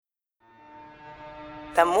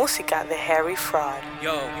La música de Harry Fraud.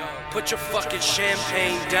 Yo, put your fucking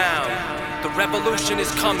champagne down. The revolution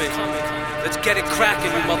is coming. Let's get it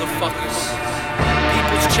cracking, you motherfuckers.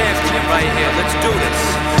 People's champion right here, let's do this.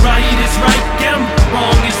 Right is right, get 'em.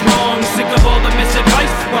 Wrong is wrong. Sick of all the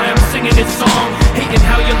misadvice, why I'm singing this song. Hating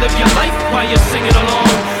how you live your life, why you're singing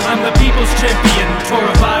along. I'm the people's champion,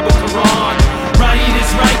 Torah, Bible, Quran. Right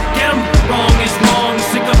is right, get 'em. Wrong is wrong.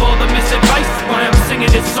 Sick of all the misadvice, why I'm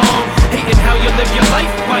singing this song. Hating how you live your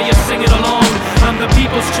life, why you're singing along. I'm the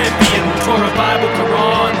people's champion, Torah, Bible,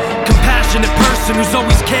 Quran. Compassionate person who's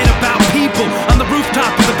always cared about people. On the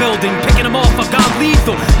rooftop of the building, picking them off, I've gone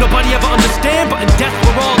lethal. Nobody ever understand, but in death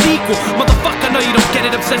we're all equal. Motherfucker, no you don't get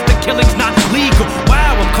it, obsessed that killing's not legal.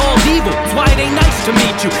 Wow, I'm called evil, that's why it ain't nice to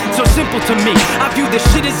meet you. So simple to me, I view this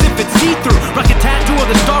shit as if it's see-through. Rocket tattoo of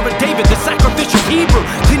the Star of David, the sacrificial Hebrew.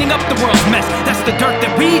 Cleaning up the world's mess, that's the dirt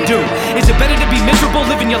that we do. Is it better to be miserable,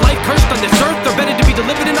 living your life cursed on this earth, or better to be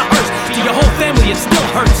delivered in a hearse? To your whole family it still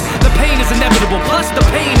hurts. The pain is inevitable, plus the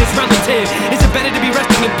pain is relative. Is it better to be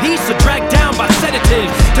resting in peace or dragged down by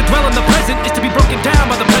sedatives? To dwell in the present is to be broken down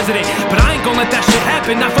by the president. But I ain't gonna let that shit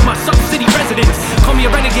happen, not for my sub-city residents. Call me a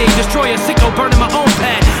renegade, destroyer, sicko, burning my own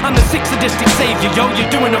pad. I'm the sixth sadistic savior, yo,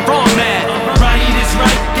 you're doing the wrong, man. Right is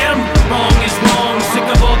right, get 'em. Wrong is wrong. Sick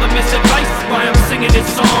of all the misadvice, why I'm singing this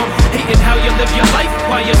song. Hating how you live your life,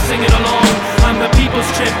 why you're singing along. I'm the people's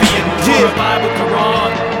champion, Torah, Bible,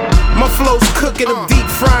 Quran. My flow's cooking them, deep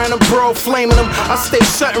frying them, bro, flaming them. I stay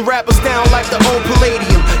shutting rappers down like the old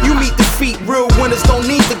Palladium. You meet defeat, real winners don't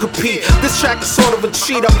need to compete. This track is sort of a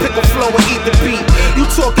cheat, I pick a flow and eat the beat. You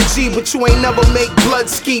talking G, but you ain't never make blood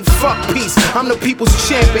ski. Fuck peace, I'm the people's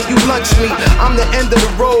champion, you lunch me. I'm the end of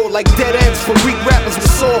the road, like dead ends for weak rappers with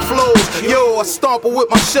sore flows. Yo, I stomp with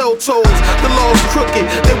my shell toes. The law's crooked,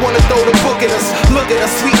 they wanna throw the book at us. Look at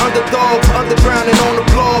us, we underdogs, underground and on the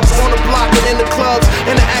blogs, on the block and in the clubs,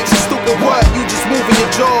 and the action. Stupid what? You just moving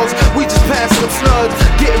your jaws. We just passing them slugs,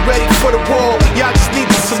 getting ready for the war. Y'all just need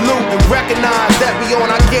to salute and recognize that we on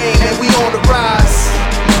our game and we on the rise.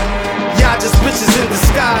 Y'all just bitches in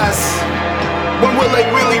disguise. When will they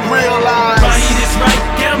really realize? Right is right,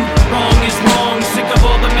 get 'em. Wrong is wrong. Sick of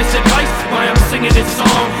all the misadvice, why I'm singing this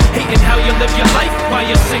song. Hating how you live your life, why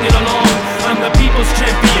you're singing along. I'm the people's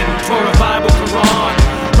champion, Torah, Bible, Quran.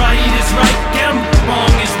 Right is right, get 'em.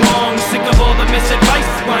 Wrong is wrong. Sick of all the misadvice,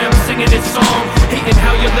 why I'm singing this song. Hating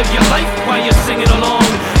how you live your life, why you're singing along.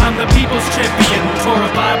 I'm the people's champion,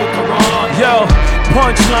 Torah, Bible, Quran. Yo,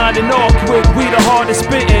 punchline and all quick, we the hardest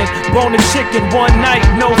spittin'. Bone and chicken, one night,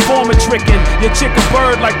 no form of trickin'. Your chick a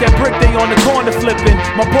bird like that brick they on the corner flippin'.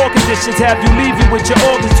 My poor conditions have you leave you with your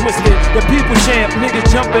organs twisted. The people champ,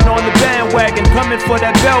 niggas jumping on the bandwagon. Coming for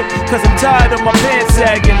that belt, cause I'm tired of my pants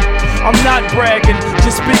sagging. I'm not bragging,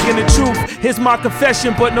 just speaking the truth. Here's my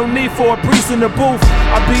confession, but no need for a priest in the booth.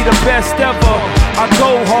 I be the best ever, I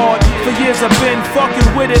go hard. For years I've been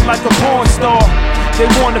fucking with it like a porn star. They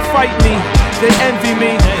wanna fight me, they envy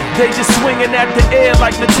me. They just swinging at the air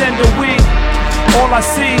like Nintendo Wii. All I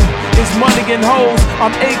see is money and hoes.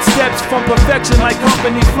 I'm 8 steps from perfection like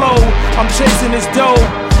company flow. I'm chasing this dough,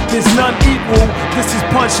 there's none equal. This is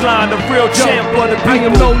Punchline, the real champ of the people. I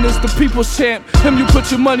am known as the people's champ. Him you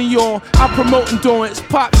put your money on. I promote endurance,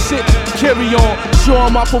 pop shit, carry on. Sure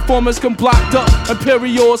my performance can blocked up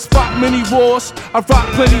Imperials, fought many wars. I rock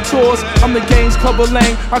plenty tours. I'm the game's cover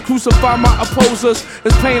lane. I crucify my opposers.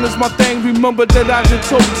 As pain is my thing, remember that I just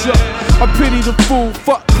told ya. I pity the fool,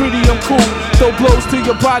 fuck pretty, I'm cool. Throw blows to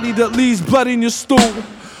your body that leaves blood in your stool.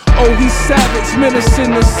 Oh, he's savage,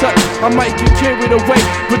 menacing and such. I might get carried away,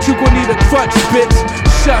 but you gon' need a crutch, bitch.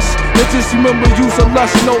 Shush, let's just remember use a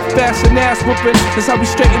lush, no fashion ass whooping. That's how we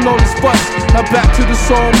straighten all this fuss. Now back to the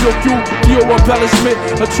song, your embellishment.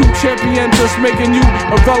 A true champion just making you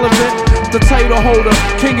irrelevant. The title holder,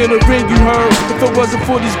 king of the ring, you heard. If it wasn't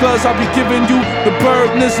for these gloves, I'd be giving you the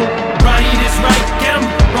bird nizzle. Right is right.